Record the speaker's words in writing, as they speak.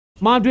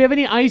Mom, do we have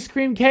any ice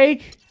cream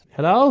cake?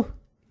 Hello?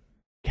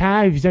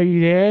 Kivs, are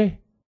you there?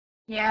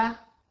 Yeah.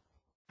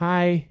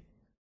 Hi.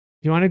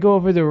 Do you want to go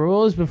over the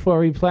rules before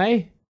we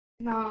play?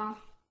 No.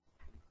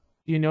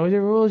 Do you know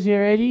the rules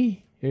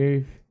already?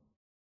 Or...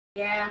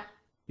 Yeah.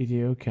 You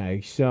do?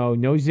 Okay. So,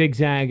 no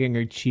zigzagging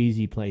or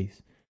cheesy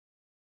plays.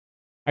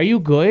 Are you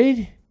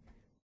good?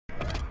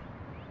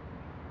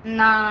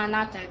 Nah,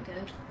 not that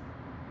good.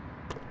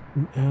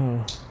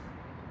 Oh.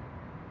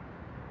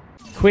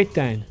 Quit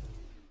then.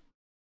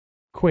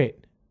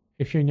 Quit.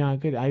 If you're not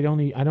good, I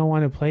don't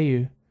want to play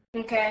you.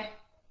 Okay.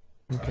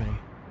 Okay.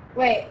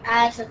 Wait,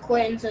 I have to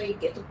quit until you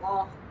get the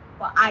ball.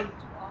 Well, I get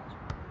the ball.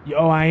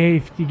 Oh, I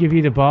have to give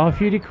you the ball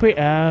for you to quit?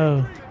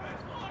 Oh.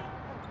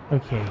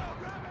 Okay.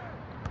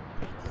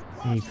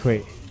 You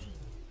quit.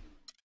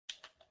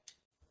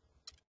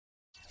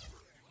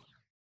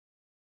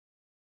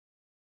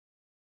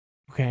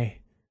 Okay.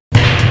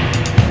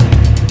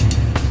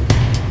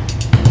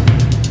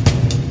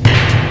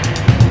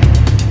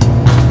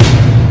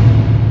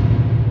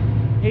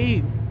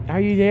 Hey, are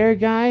you there,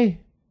 guy?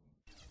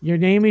 Your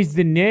name is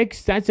the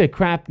Knicks? That's a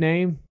crap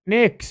name.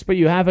 Knicks, but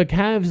you have a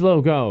Cavs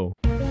logo.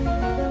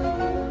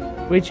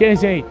 Which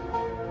is it?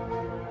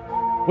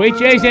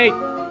 Which is it?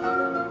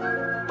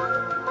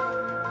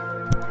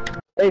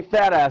 Hey,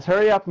 fat ass,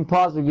 hurry up and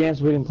pause the game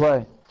so we can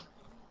play.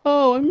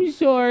 Oh, I'm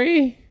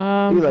sorry.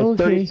 You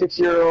like Okay.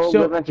 36-year-old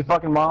living at your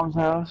fucking mom's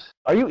house?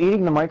 Are you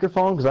eating the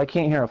microphone? Because I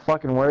can't hear a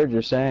fucking word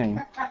you're saying.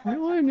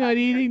 No, I'm not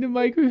eating the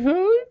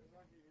microphone.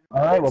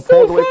 Alright, well,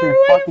 So pull it away from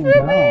your far fucking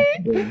away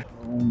from mouth.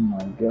 Oh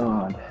my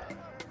god.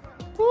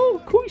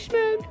 Oh, cool,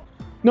 man.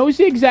 No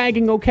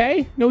zigzagging,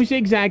 okay? No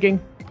zigzagging.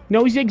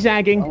 No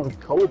zigzagging. I was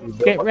told you,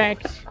 bro. Get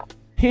wrecked.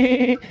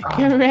 Get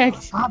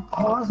wrecked. Stop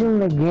pausing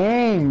the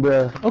game,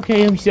 bro.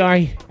 Okay, I'm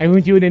sorry. I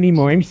won't do it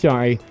anymore. I'm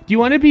sorry. Do you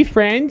want to be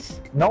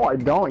friends? No, I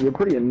don't. You're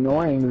pretty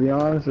annoying, to be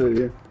honest with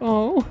you.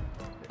 Oh.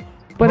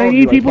 But How I old need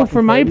you, like, people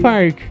for fucking my 30?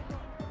 park.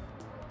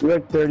 You're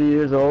like 30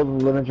 years old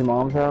and living at your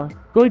mom's house?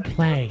 Good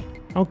play.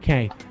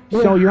 Okay.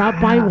 So you're up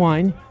by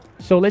 1.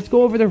 So let's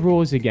go over the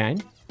rules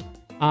again.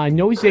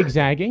 No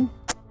zigzagging.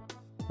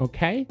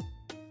 Okay.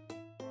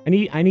 I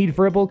need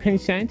verbal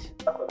consent.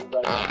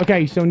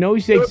 Okay, so no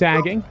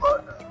zigzagging.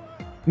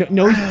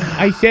 No,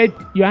 I said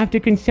you have to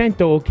consent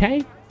though,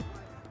 okay?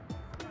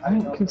 I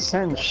didn't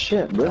consent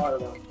shit,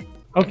 bro.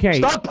 Okay.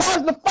 Stop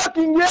pausing the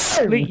fucking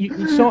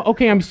game! So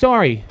okay, I'm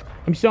sorry.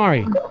 I'm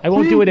sorry. I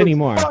won't do it Jesus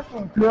anymore.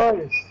 fucking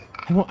Christ.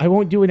 I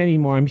won't do it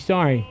anymore. I'm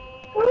sorry.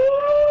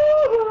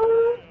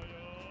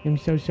 I'm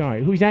so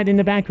sorry. Who's that in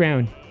the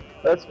background?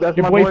 That's Your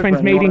my boyfriend's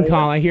boyfriend. mating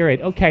call. I hear it.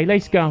 Okay,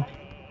 let's go.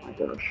 I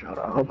gotta shut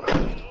up.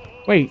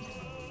 Wait.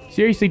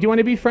 Seriously, do you want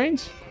to be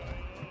friends?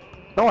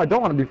 No, I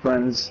don't want to be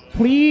friends.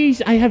 Please,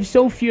 I have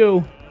so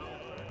few.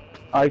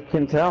 I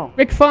can tell.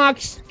 Rick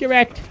Fox, get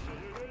wrecked.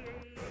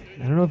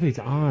 I don't know if it's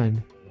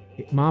on.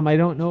 Mom, I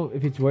don't know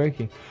if it's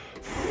working.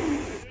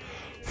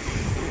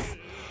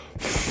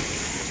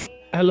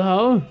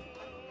 Hello?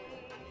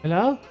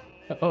 Hello?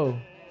 Oh.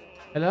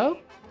 Hello?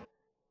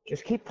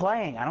 Just keep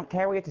playing. I don't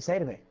care what you have to say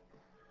to me.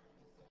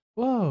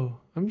 Whoa,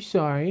 I'm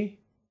sorry.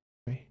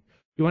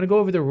 You want to go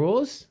over the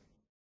rules?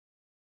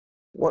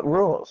 What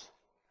rules?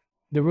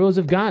 The rules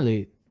of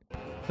Gauntlet.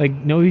 Like,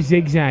 no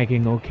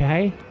zigzagging,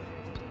 okay?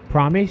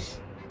 Promise?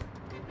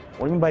 What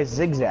do you mean by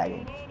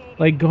zigzagging?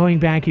 Like, going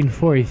back and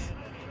forth.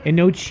 And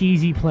no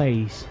cheesy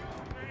plays.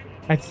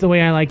 That's the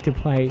way I like to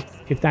play,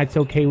 if that's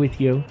okay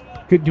with you.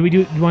 Do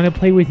you want to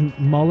play with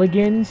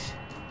mulligans?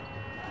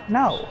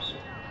 No.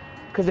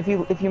 Because if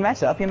you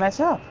mess up, you mess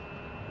up.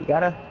 You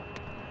gotta...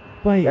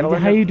 But gotta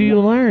learn how to- do you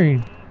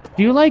learn?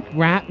 Do you like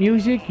rap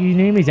music? Your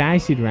name is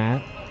Acid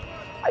Rap.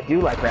 I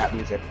do like rap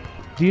music.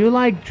 Do you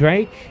like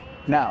Drake?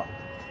 No.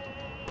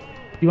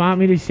 You want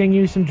me to sing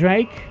you some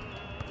Drake?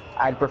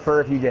 I'd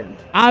prefer if you didn't.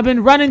 I've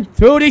been running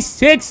through the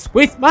 6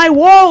 with my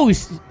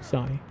woes!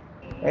 Sorry.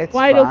 It's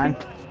Wide fine.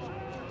 open.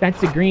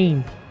 That's the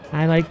green.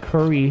 I like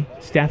Curry.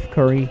 Steph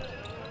Curry.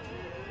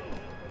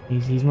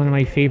 He's one of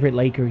my favorite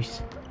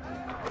Lakers.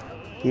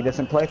 He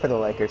doesn't play for the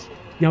Lakers.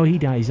 No, he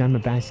does. I'm a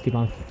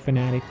basketball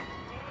fanatic.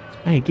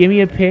 Hey, give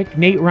me a pick.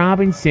 Nate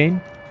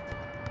Robinson.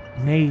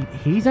 Nate,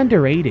 he's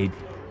underrated.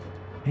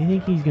 I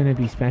think he's going to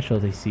be special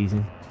this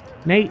season.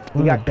 Nate,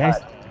 one of the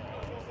best.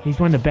 He's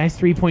one of the best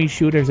three-point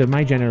shooters of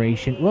my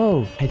generation.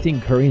 Whoa. I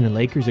think Curry and the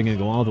Lakers are going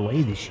to go all the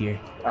way this year.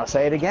 I'll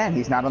say it again.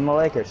 He's not on the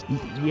Lakers.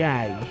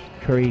 Yeah,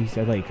 Curry's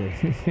a Laker.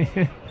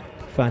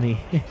 Funny.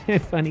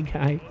 Funny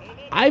guy.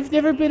 I've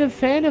never been a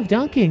fan of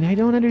dunking. I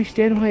don't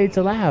understand why it's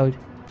allowed.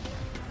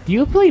 Do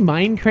you play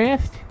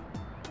Minecraft?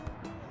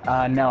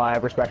 No, I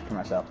have respect for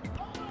myself.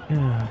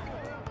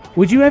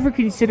 Would you ever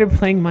consider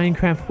playing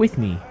Minecraft with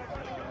me?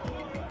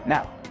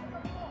 No.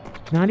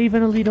 Not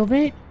even a little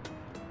bit?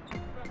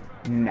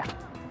 No.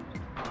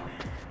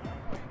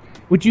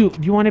 Do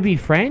you want to be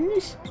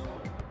friends?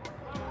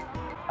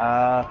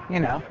 You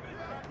know.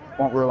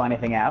 Won't rule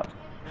anything out.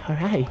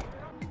 Alright.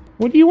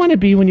 What do you want to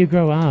be when you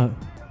grow up?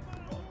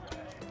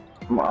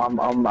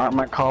 I'm at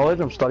my college.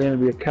 I'm studying to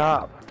be a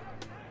cop.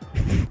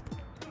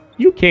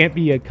 You can't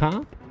be a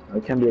cop. I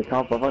can be a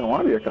cop if I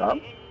want to be a cop.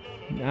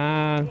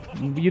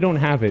 You don't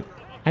have it.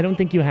 I don't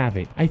think you have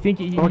it. I think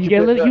you Don't you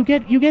get a think little,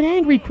 that- you get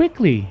angry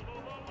quickly.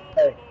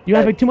 Hey, You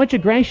have hey, too much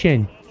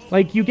aggression.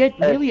 Like you get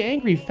Hey. really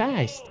angry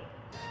fast.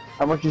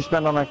 how much you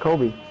spend on that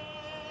Kobe?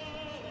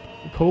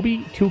 Kobe,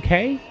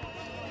 2K?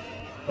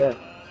 Yeah.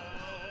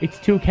 It's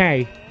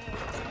 2K.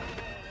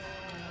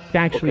 It's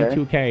actually Okay.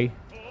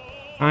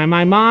 2K.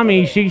 My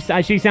mommy, she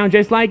sounds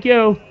just like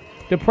you.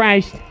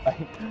 Depressed.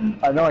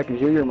 I know I can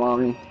hear your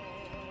mommy.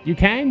 You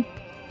can?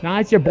 No,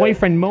 it's your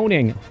boyfriend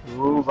moaning.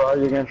 Move out,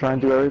 you're gonna try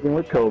and do everything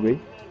with Kobe.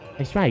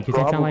 That's right, because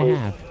that's all I Probably.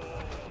 have.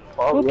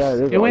 Oh, Oops, yeah,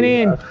 it went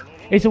in.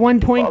 It's a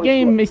 1-point Probably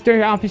game, cool.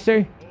 Mr.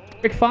 Officer.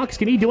 Rick Fox,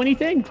 can he do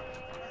anything?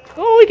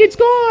 Oh, he can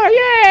score!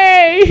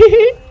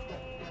 Yay!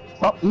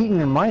 Stop eating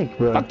your mic,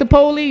 bro. Fuck the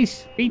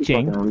police! You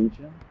Reaching. fucking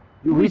reaching.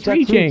 You Who's reach that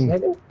reaching?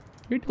 Toots, nigga.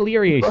 You're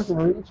delirious. Fucking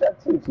reach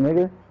that Toots,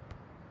 nigga.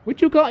 What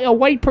you call a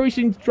white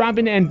person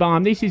dropping an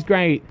N-bomb? This is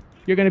great.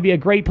 You're gonna be a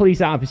great police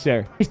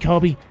officer. There's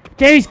Kobe.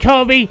 There's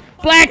Kobe!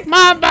 Black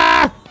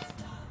Mamba!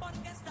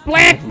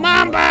 Black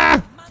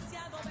Mamba!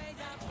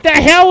 The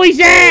hell was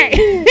that?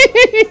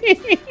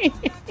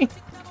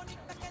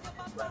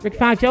 Rick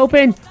Fox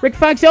open! Rick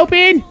Fox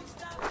open!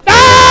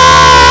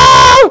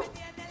 Oh!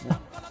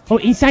 Oh,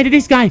 inside of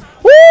this guy!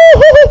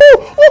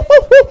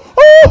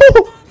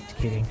 Just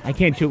kidding. I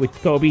can't shoot with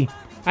Kobe.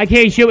 I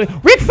can't shoot with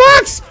Rick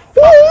Fox!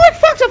 Oh, Rick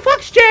Fox, a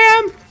Fox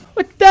jam!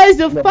 What does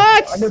the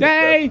Fox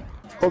say?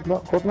 Hold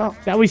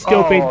up. That was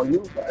stupid. Oh,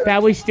 you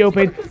That was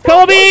stupid.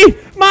 Kobe!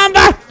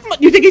 Mamba!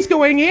 You think it's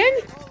going in?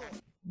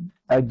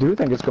 I do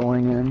think it's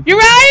going in. You're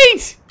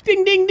right!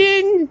 Ding, ding,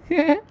 ding!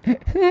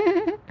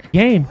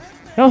 Game.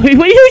 Oh, what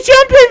are you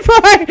jumping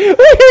for?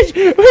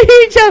 What are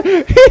you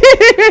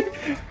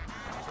jumping?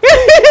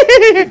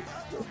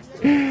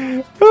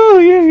 Oh,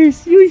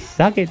 you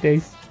suck at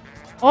this.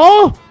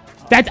 Oh!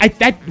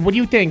 That, what do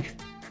you think?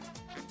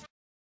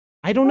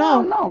 I don't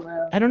know. No,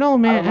 man. I don't know,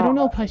 man. I don't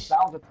know, cuz.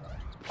 Sounds a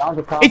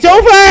It's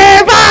over!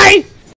 Bye!